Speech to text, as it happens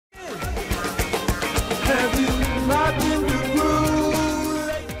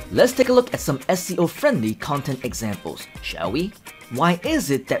Let's take a look at some SEO-friendly content examples, shall we? Why is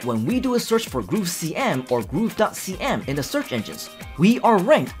it that when we do a search for Groove.cm or Groove.cm in the search engines, we are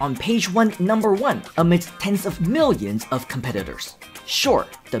ranked on page 1 number 1 amidst tens of millions of competitors? Sure,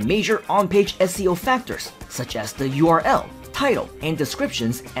 the major on-page SEO factors, such as the URL, title, and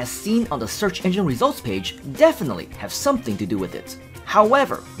descriptions as seen on the search engine results page definitely have something to do with it.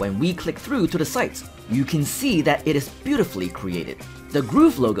 However, when we click through to the sites, you can see that it is beautifully created. The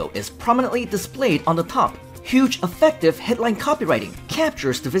Groove logo is prominently displayed on the top. Huge effective headline copywriting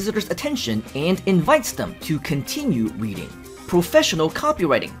captures the visitor's attention and invites them to continue reading. Professional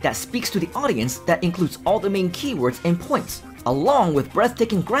copywriting that speaks to the audience that includes all the main keywords and points, along with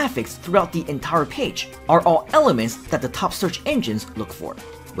breathtaking graphics throughout the entire page, are all elements that the top search engines look for.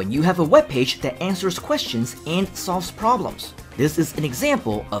 When you have a web page that answers questions and solves problems, this is an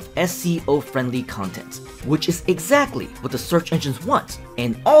example of SEO-friendly content, which is exactly what the search engines want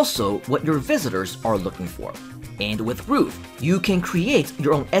and also what your visitors are looking for. And with Groove, you can create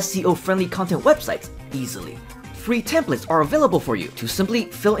your own SEO-friendly content websites easily. Free templates are available for you to simply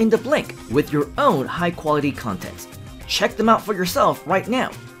fill in the blank with your own high-quality content. Check them out for yourself right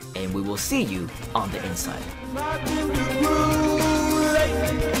now, and we will see you on the inside.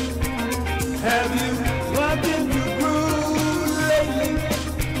 Have you